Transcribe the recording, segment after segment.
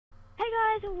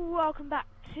guys, and welcome back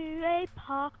to a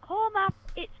parkour map.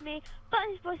 It's me,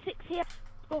 butlinsboy6 here,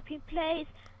 Scorpion Plays,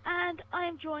 and I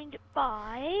am joined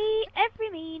by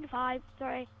everymean5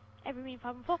 and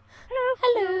 4.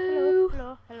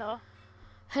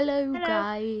 Hello,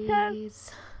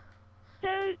 guys.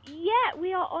 So yeah,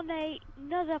 we are on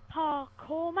another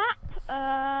parkour map.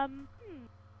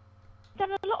 Done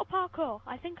a lot of parkour.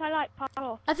 I think I like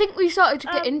parkour. I think we started to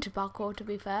get into parkour, to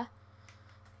be fair.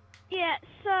 Yeah,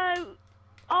 so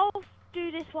I'll do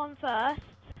this one first.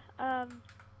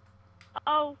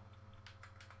 I'll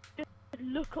just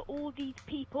look at all these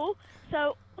people. So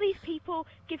all these people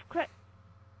give credit.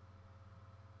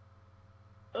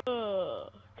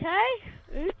 Okay.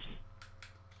 Oops.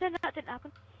 Then that didn't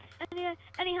happen.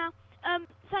 Anyhow,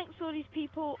 thanks to all these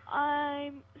people.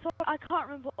 I'm sorry, I can't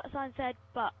remember what the sign said,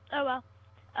 but oh well.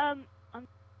 I'm gonna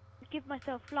give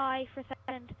myself fly for a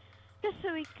second, just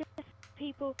so we can get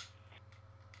people.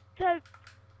 So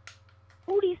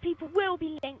all these people will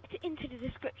be linked into the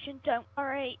description. Don't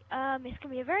worry. It's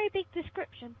gonna be a very big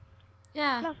description.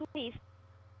 Yeah. Plus all these.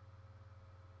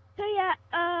 So yeah.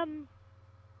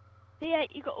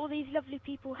 You got all these lovely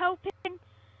people helping.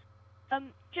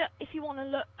 If you want to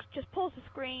look, just pause the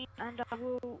screen and I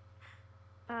will look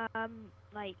at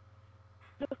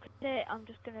it. I'm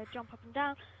just gonna jump up and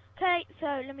down. Okay,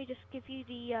 so let me just give you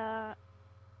the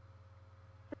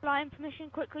flying permission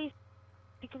quickly.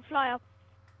 You can fly up.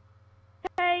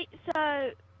 Okay,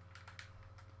 so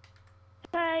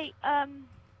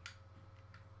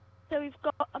we've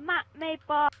got a map made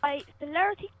by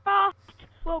VertyFunk-YouTube-VertyFunk.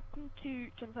 Welcome to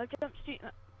 25 Jump Street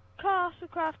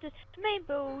CraftxSouth, the main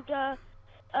builder.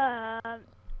 Or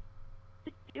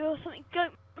something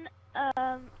Goatman.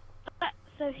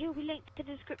 So he'll be linked to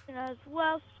the description as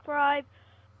well. Subscribe.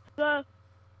 The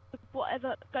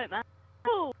whatever Goatman.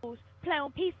 Rules. Play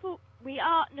on peaceful. We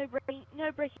are no breaking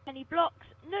any blocks.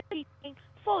 No cheating.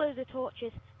 Follow the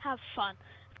torches. Have fun.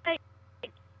 Okay.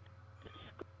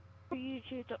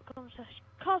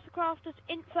 YouTube.com/CraftxSouth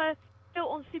info. Built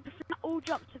on super flat. All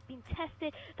jumps have been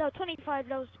tested. There are 25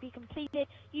 levels to be completed.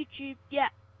 YouTube. Yeah.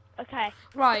 Okay.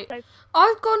 Right. So,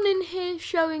 I've gone in here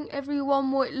showing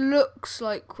everyone what it looks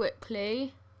like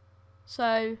quickly.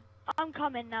 So I'm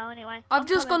coming now anyway. I've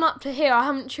just gone up to here. I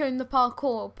haven't shown the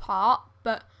parkour part,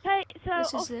 but okay, so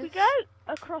this off is we go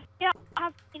across here.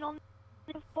 I've been on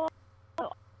this before.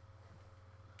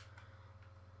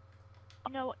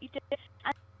 You know what you do.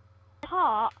 And the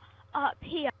part up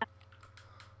here,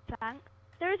 thanks.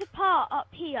 There is a part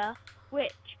up here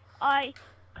which I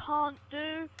can't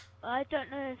do. I don't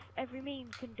know if every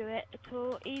meme can do it at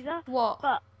all either. What?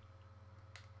 But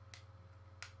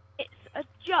it's a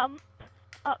jump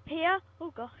up here. Oh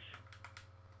gosh.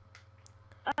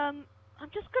 I'm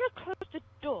just gonna close the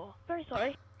door. Very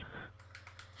sorry.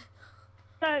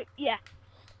 So yeah.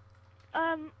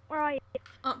 Where are you?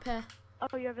 Up here.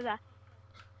 Oh, you're over there.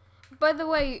 By the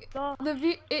way, Oh. the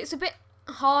view, it's a bit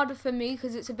harder for me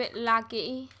because it's a bit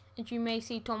laggy, and you may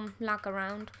see Tom lag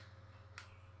around.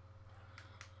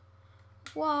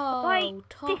 Whoa, Like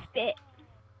Tom. this bit.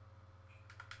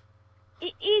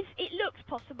 It looks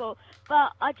possible,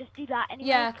 but I just do that anyway.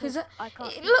 Yeah, because it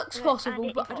looks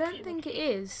possible, but I don't think it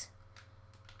is.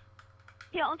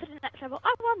 Get on to the next level.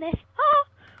 I won this. Ah!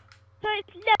 So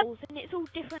it's levels and it's all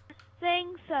different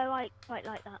things. So I quite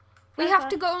like that. We have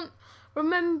to go on.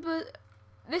 Remember,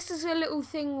 this is a little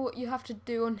thing what you have to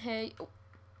do on here.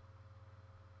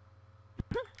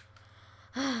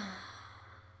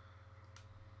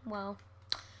 Well,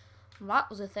 that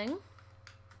was a thing.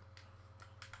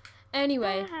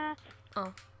 Anyway,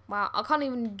 oh wow, I can't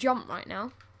even jump right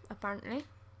now, apparently.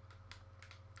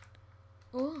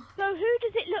 Ooh. So who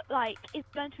does it look like is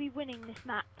going to be winning this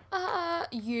map?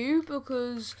 You,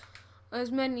 because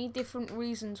there's many different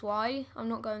reasons why. I'm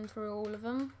not going through all of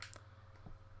them.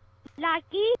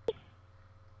 Laggy.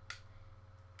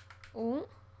 Oh,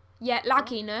 yeah,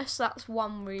 lagginess. That's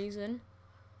one reason.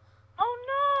 Oh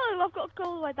no! I've got to go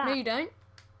all the way back. No, you don't.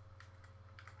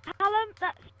 Callum,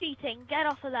 that's cheating. Get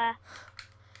off of there,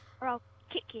 or I'll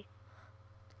kick you.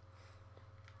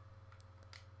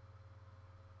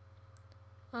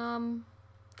 Tom.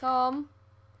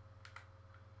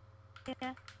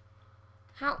 Yeah.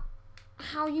 How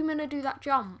are you gonna do that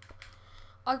jump?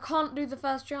 I can't do the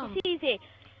first jump. It's easy.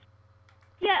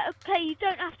 Yeah, okay, you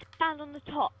don't have to land on the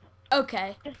top.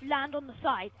 Okay. Just land on the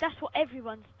side. That's what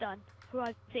everyone's done, who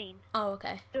I've seen Oh,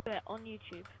 okay. do it on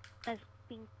YouTube. There's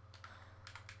been...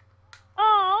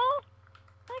 Oh!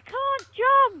 I can't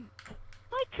jump!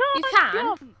 I can't You can?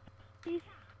 jump!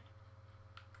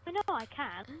 I know I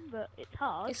can, but it's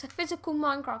hard. It's a physical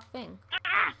Minecraft thing.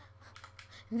 Ah!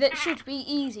 That should be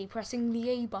easy, pressing the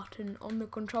A button on the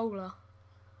controller.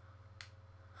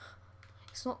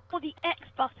 It's not... Or the X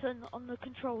button on the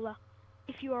controller.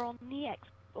 If you are on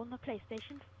the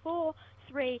PlayStation 4,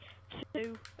 3,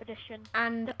 2 edition.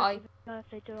 And I I don't know if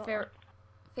they do it.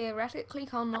 theoretically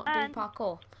cannot do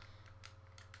parkour.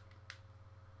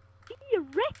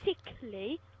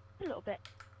 Theoretically, a little bit.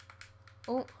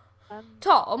 Oh,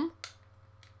 Tom,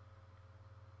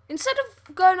 instead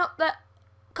of going up there,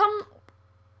 come.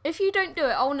 If you don't do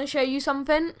it, I want to show you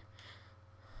something.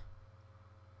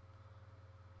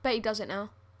 Bet he does it now.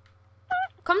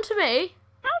 Come to me.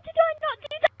 How did I not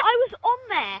do that? I was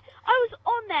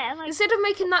on there. And like, instead of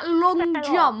making that long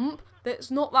jump that's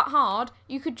not that hard,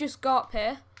 you could just go up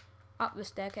here, up the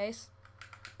staircase,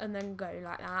 and then go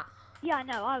like that. Yeah, I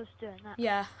know. I was doing that.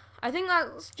 Yeah, I think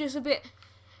that's just a bit.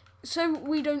 So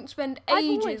we don't spend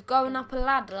ages going up a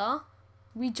ladder.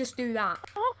 We just do that.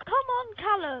 Oh, come on,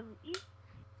 Callum.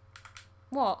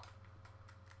 What?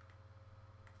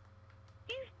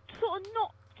 You sort of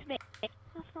knocked me.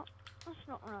 That's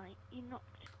not right. You knocked.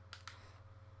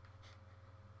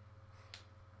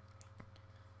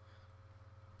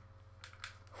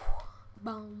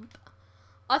 Bump.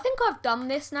 I think I've done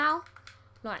this now.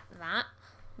 Like that.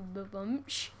 Bump.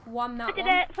 Won that I did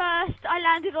one. it first. I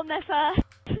landed on there first.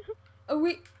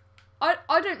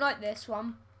 I don't like this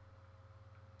one.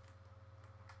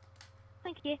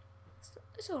 Thank you.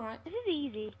 It's alright. This is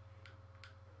easy.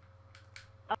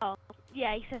 Oh,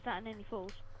 yeah, he says that and then he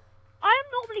falls. I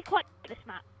am normally quite good at this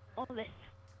map. On this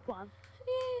one.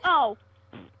 Yeah. Oh.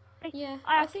 Yeah,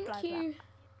 I I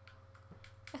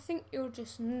think you're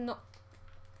just not.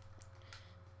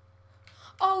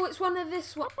 Oh, it's one of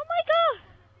this one. Oh my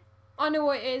god! I know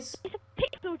what it is. It's a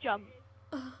pixel jump.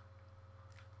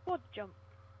 Quad jump.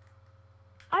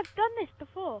 I've done this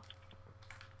before.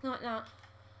 Like that.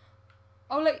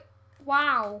 Oh, like,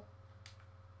 wow.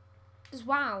 Just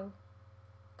wow.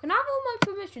 Can I have all my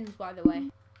permissions, by the way?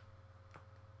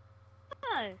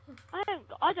 No,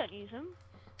 I don't use them.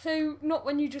 So, not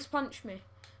when you just punch me?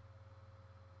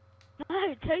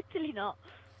 No, totally not.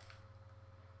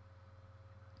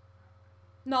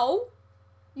 No.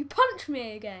 You punched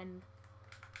me again.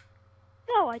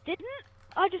 No, I didn't.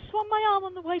 I just swung my arm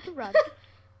on the way to run.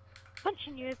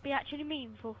 Punching you would be actually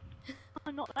meaningful.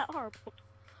 I'm not that horrible.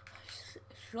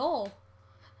 Sure.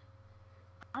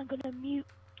 I'm gonna mute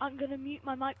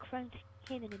my microphone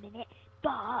to him in a minute,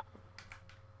 but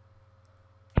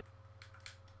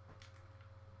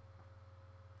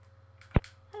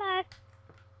hello.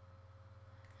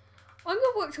 I'm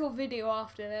gonna watch your video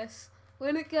after this.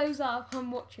 When it goes up,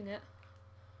 I'm watching it.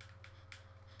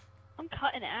 I'm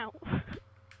cutting it out.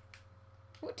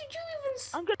 What did you even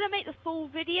say? I'm gonna make the full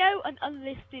video an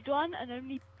unlisted one and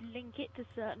only link it to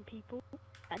certain people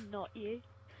and not you.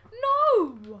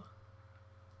 No!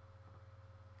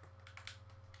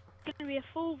 It's gonna be a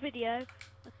full video.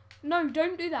 No,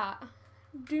 don't do that.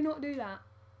 Do not do that.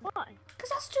 Why? Because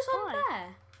that's just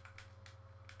unfair.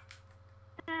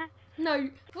 Uh, No,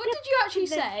 what did you actually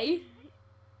say?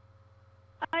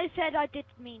 I said I did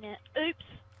mean it. Oops.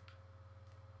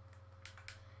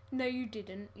 No, you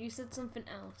didn't. You said something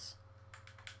else.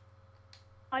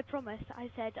 I promise. I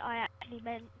said I actually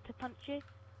meant to punch you.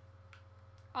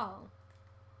 Oh.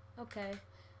 Okay.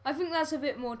 I think that's a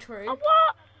bit more true. Oh,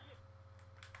 what?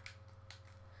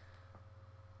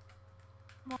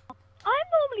 I'm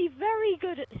normally very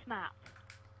good at this map.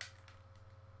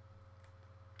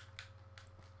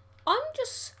 I'm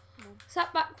just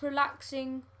sat back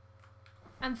relaxing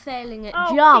and failing at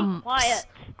Oh, jumps. be quiet.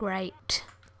 Great.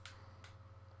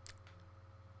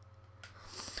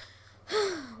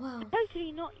 Wow.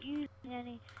 Totally not using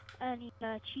any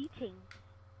cheating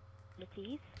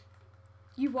abilities.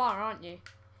 You are, aren't you?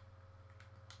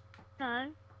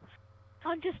 No.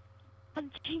 I'm just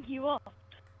punching you off.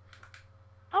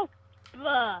 Oh,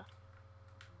 blah.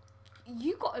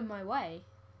 You got in my way,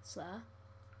 sir.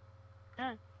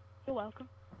 No, you're welcome.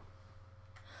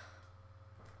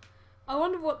 I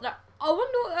wonder what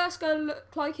that's gonna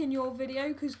look like in your video,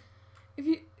 because if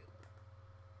you,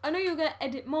 I know you're gonna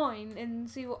edit mine and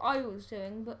see what I was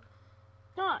doing, but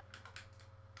No.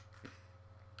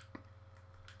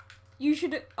 you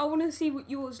should. I want to see what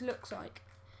yours looks like,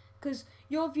 because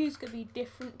your view's gonna be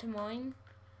different to mine.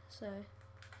 So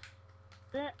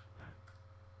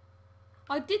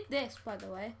I did this, by the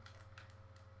way.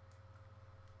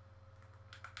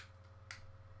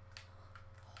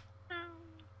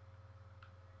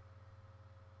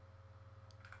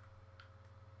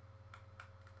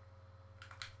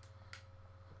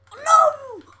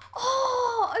 No!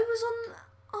 Oh, I was on.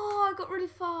 Oh, I got really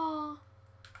far.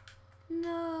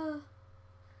 No.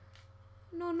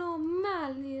 No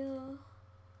normalio.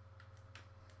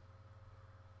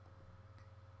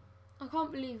 I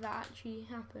can't believe that actually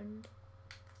happened.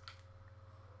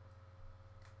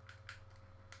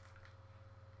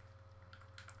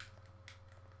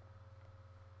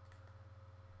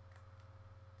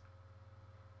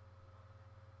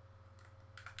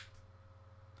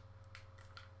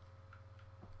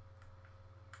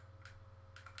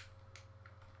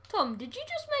 Tom, did you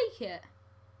just make it?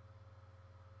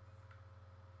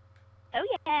 Oh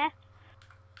yeah.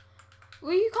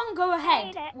 Well, you can't go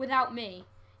ahead without me.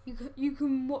 You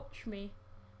can watch me.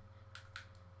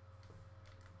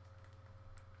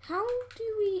 How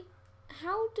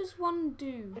does one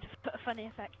do? Put a funny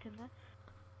effect in there.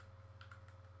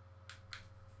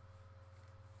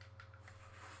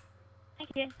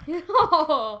 Thank you.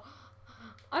 Oh,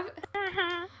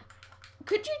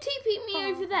 could you TP me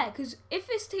over there? Because if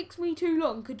this takes me too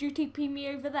long, could you TP me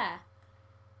over there?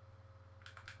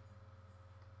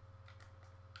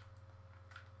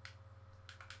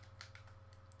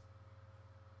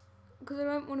 Because I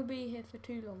don't want to be here for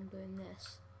too long doing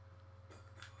this.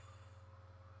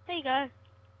 There you go.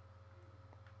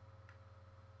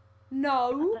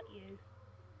 No. You.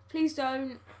 Please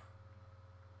don't.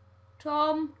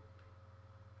 Tom.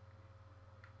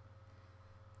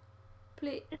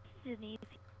 Please. This is an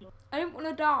easy. I don't want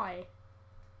to die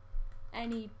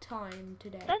any time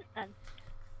today. Don't then.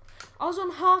 I was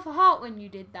on half a heart when you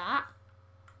did that.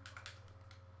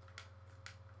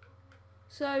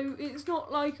 So it's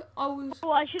not like I was...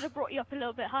 Oh, I should have brought you up a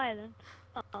little bit higher then.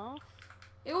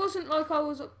 It wasn't like I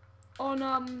was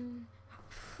on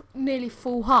nearly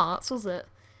full hearts, was it?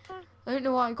 I don't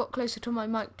know why I got closer to my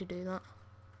mic to do that.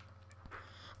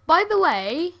 By the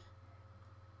way,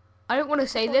 I don't want to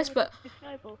say this, but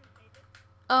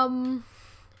I'm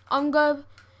gonna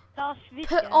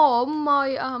put on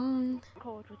my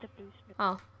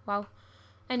oh well.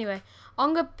 Anyway,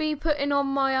 I'm gonna be putting on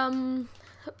my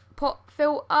pop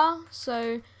filter,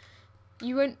 so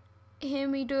you won't hear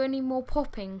me do any more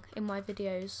popping in my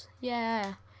videos.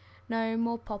 Yeah, no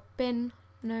more popping,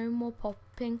 no more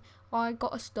popping. I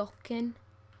got a stocking.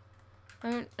 I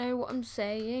don't know what I'm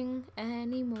saying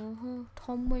anymore.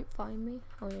 Tom won't find me.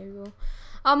 Oh, yeah, you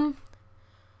will.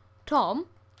 Tom,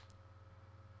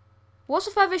 what's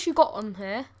the furthest you got on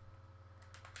here?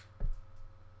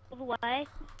 All the way.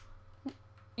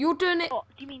 You're doing it. What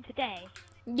do you mean today?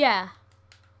 Yeah.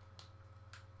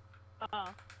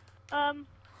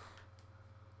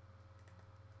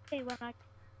 See when I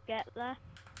get there.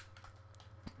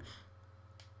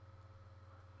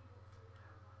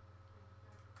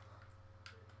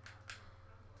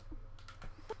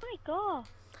 Oh my god.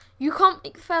 You can't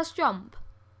make the first jump.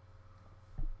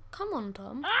 Come on,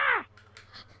 Tom. Ah!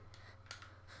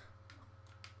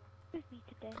 With me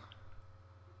today.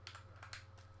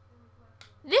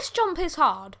 This jump is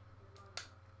hard.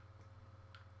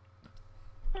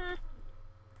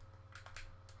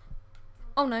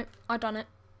 Oh no, I done it.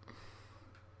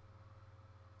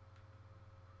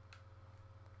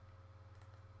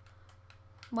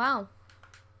 Wow.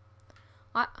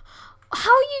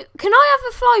 Can I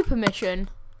have a fly permission?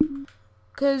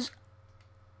 Because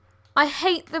I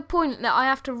hate the point that I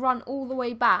have to run all the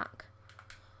way back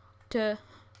to...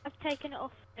 I've taken it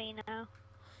off me now.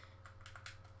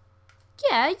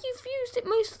 Yeah, you've used it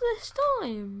most of this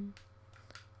time.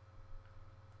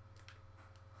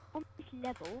 On this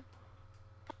level.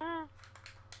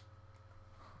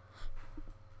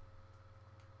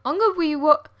 I'm gonna be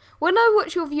when I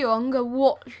watch your view, I'm gonna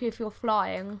watch if you're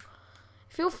flying.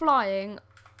 If you're flying,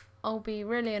 I'll be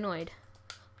really annoyed.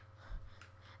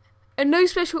 And no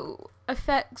special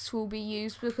effects will be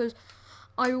used because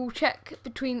I will check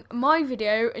between my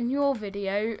video and your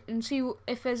video and see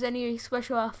if there's any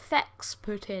special effects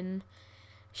put in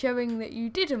showing that you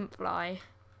didn't fly.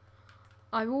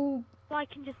 I will... So I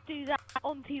can just do that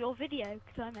onto your video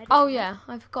because I'm editing. Oh yeah,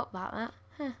 I forgot about that.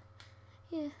 Huh.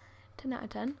 Yeah, 10 out of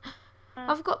 10.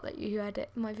 I forgot that you edit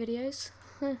my videos.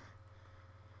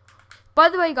 By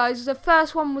the way, guys, the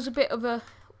first one was a bit of a...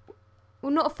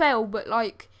 Well, not a fail, but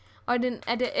like, I didn't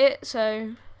edit it,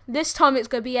 so this time it's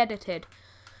going to be edited.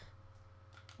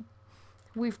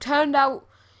 We've turned out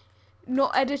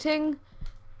not editing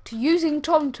to using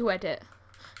Tom to edit.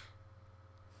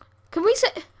 Can we say...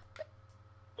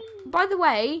 By the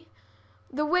way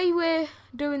we're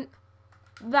doing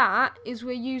that is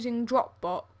we're using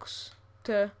Dropbox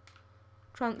to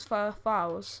transfer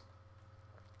files.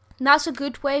 And that's a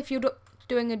good way if you're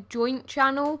doing a joint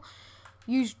channel.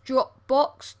 Use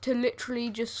Dropbox to literally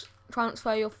just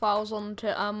transfer your files onto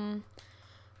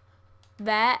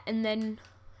there, and then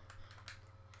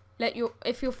let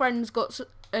if your friend's got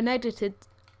an edited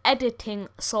editing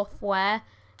software,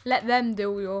 let them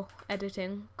do your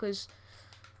editing, because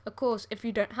of course if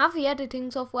you don't have the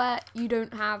editing software, you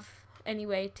don't have any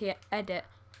way to edit.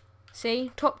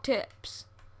 See, top tips.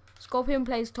 Scorpion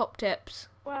plays top tips.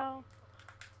 Well,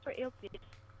 pretty obvious.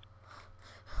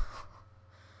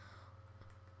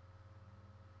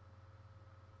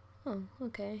 Oh,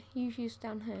 okay. Use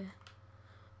down here.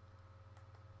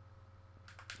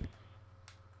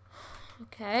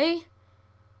 Okay.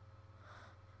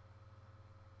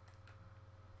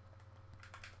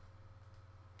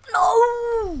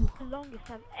 No! The longest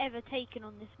I've ever taken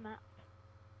on this map.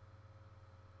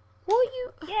 What are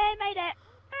you? Yeah, made it.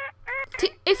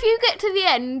 If you get to the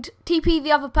end, TP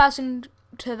the other person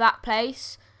to that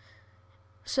place,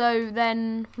 so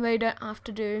then they don't have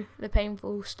to do the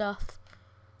painful stuff.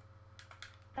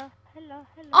 Hello.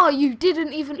 Oh, you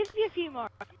didn't even. Give me a few more.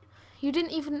 You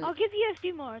didn't even. I'll give you a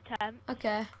few more attempts.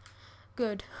 Okay,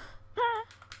 good.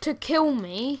 To kill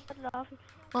me, I'd love.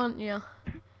 aren't you?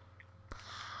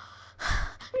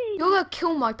 You're gonna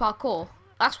kill my parkour.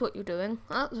 That's what you're doing.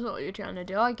 That's what you're trying to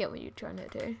do. I get what you're trying to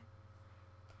do.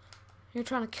 You're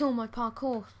trying to kill my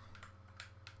parkour.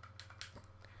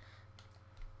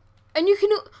 And you can...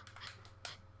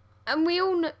 And we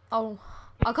all know... Oh,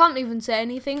 I can't even say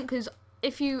anything, because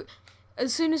if you...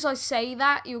 As soon as I say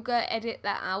that, you'll go edit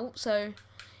that out, so...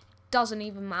 It doesn't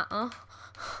even matter.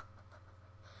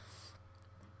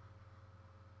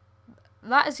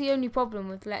 That is the only problem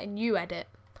with letting you edit.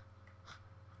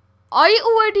 I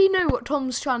already know what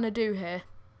Tom's trying to do here.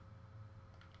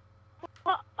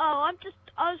 What? Oh,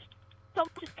 Tom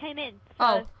just came in, so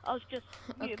Oh. I was just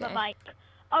muting Okay. my mic.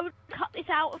 I would cut this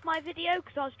out of my video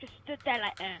because I was just stood there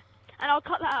like, and I'll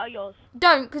cut that out of yours.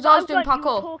 Don't, because I was doing You were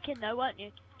parkour. talking though, weren't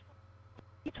you?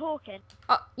 You talking?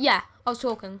 Yeah, I was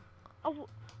talking. Oh,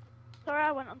 sorry,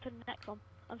 I went on to the next one.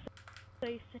 I'm so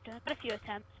used to doing a few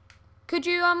attempts. Could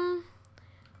you,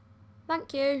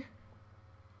 Thank you.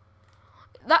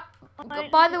 That...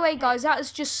 By the way, guys, that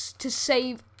is just to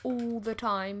save all the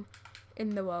time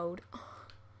in the world.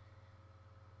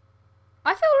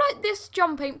 I feel like this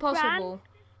jump ain't possible.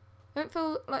 I don't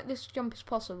feel like this jump is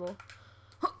possible.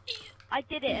 I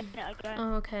did it a minute ago.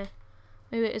 Oh, okay.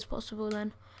 Maybe it is possible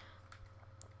then.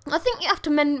 I think you have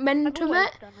to momentum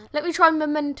it. Let me try and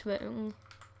momentum it.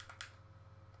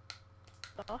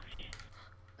 Gosh.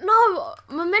 No,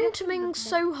 momentuming's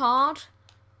so hard.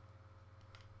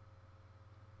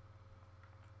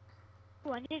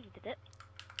 Oh, I nearly did it.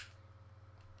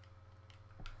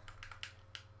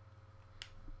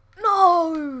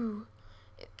 No!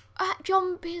 That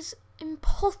jump is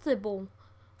impossible.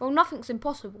 Well, nothing's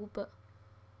impossible, but...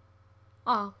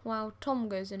 Oh, well, Tom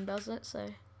goes and does it, so...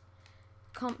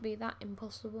 Can't be that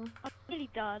impossible. I'm nearly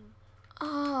done.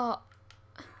 Ah.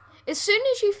 As soon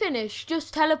as you finish,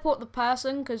 just teleport the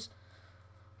person, because...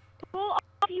 Well,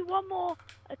 I'll give you one more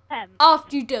attempt.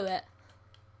 After you do it.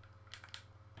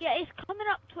 Yeah, it's coming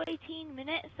up to 18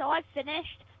 minutes, so I've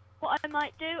finished. What I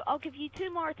might do, I'll give you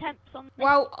 2 more attempts on this.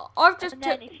 Well, I've just and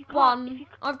then took if you can't- one.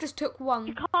 I've just took If you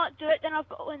one. can't do it, then I've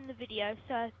got to win the video,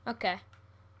 so... Okay.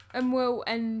 And we'll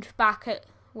end back at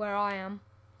where I am.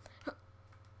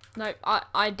 No,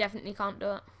 I definitely can't do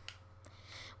it.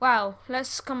 Well,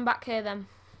 let's come back here then.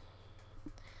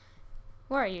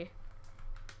 Where are you?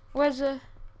 Where's the...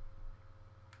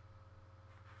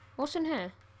 What's in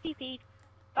here? TP.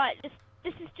 Right, this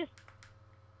is just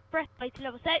breastplate to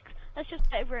level 6. Let's just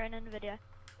put it ruin in the video.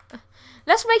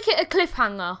 Let's make it a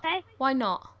cliffhanger. Okay? Why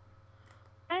not?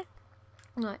 Okay?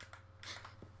 Right.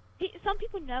 Some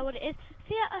people know what it is.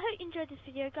 So yeah, I hope you enjoyed this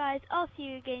video, guys. I'll see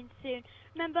you again soon.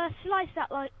 Remember, slice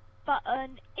that like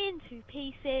button into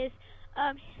pieces.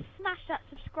 Smash that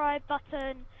subscribe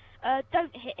button.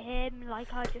 Don't hit him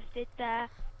like I just did there.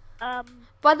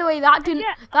 By the way, that didn't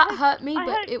hurt me, I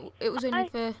but hope- it was only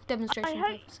for demonstration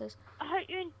purposes. I hope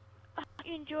you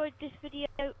enjoyed this video,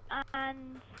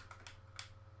 and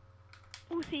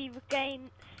we'll see you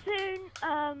again soon.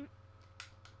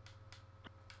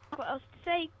 What else to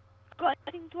say? Got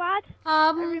anything to add?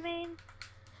 I mean,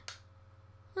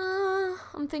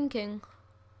 I'm thinking.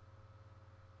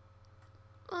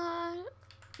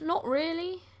 Not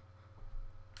really.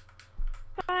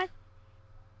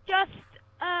 Just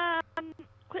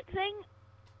quick thing.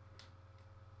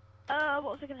 What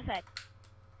was I gonna say?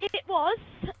 It was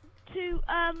to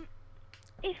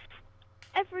if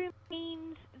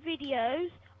everyone's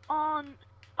videos aren't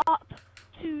up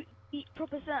to the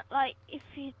proper set, like if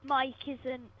his mic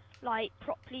isn't like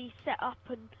properly set up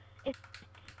and it's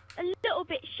a little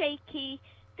bit shaky,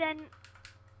 then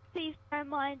please bear in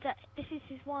mind that this is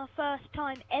his first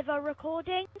time ever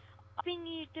recording. I've been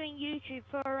doing YouTube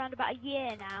for around about a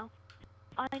year now,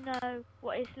 I know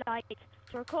what it's like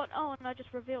to record. Oh, and I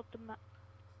just revealed the map.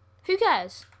 Who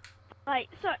cares? Like,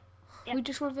 so... Yeah. We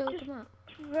just revealed the map.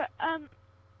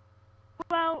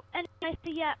 Well, anyway, so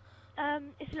yeah,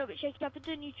 it's a little bit shaky. I've been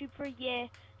doing YouTube for a year.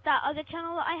 That other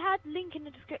channel that I had, link in the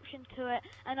description to it,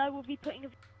 and I will be putting a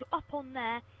video up on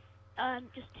there,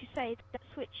 just to say that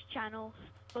switch channels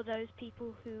for those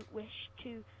people who wish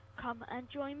to come and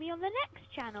join me on the next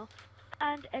channel,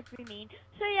 and every mean.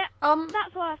 So yeah,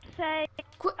 that's all I have to say.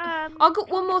 I've got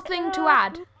one more thing to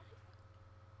add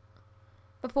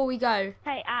before we go.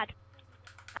 Hey, add.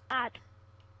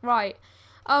 Right.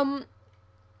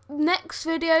 Next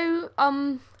video,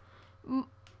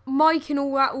 mic and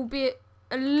all that will be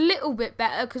a little bit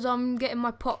better because I'm getting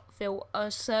my pop filter,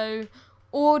 so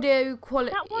audio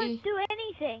quality. That won't do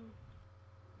anything.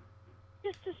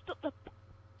 Just to stop the.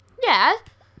 Yeah.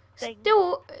 Thing.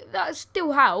 That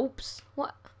still helps.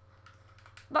 What?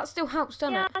 That still helps,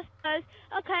 doesn't it? Yeah, I suppose.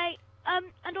 Okay.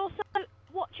 And also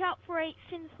watch out for a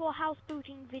Sims 4 house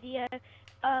building video.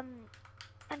 And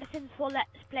a Sims 4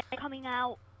 Let's Play coming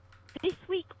out this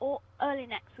week or early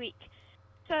next week.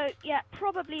 So yeah,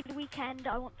 probably the weekend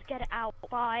I want to get it out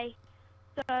by.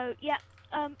 So yeah,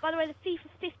 by the way, the FIFA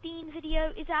 15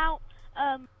 video is out.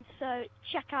 So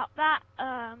check out that.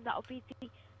 That'll be the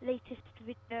latest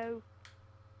video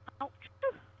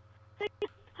outro. So yeah,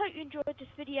 hope you enjoyed this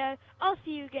video. I'll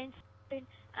see you again soon,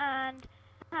 and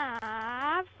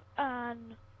have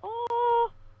an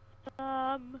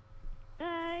awesome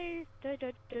I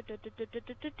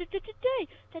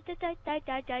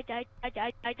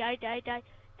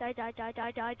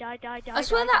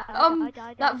swear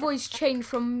that voice changed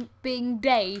from being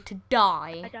day to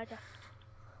die.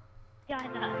 Yeah, I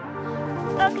know.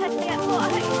 Okay, yeah, well, I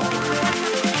hope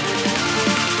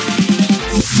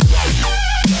you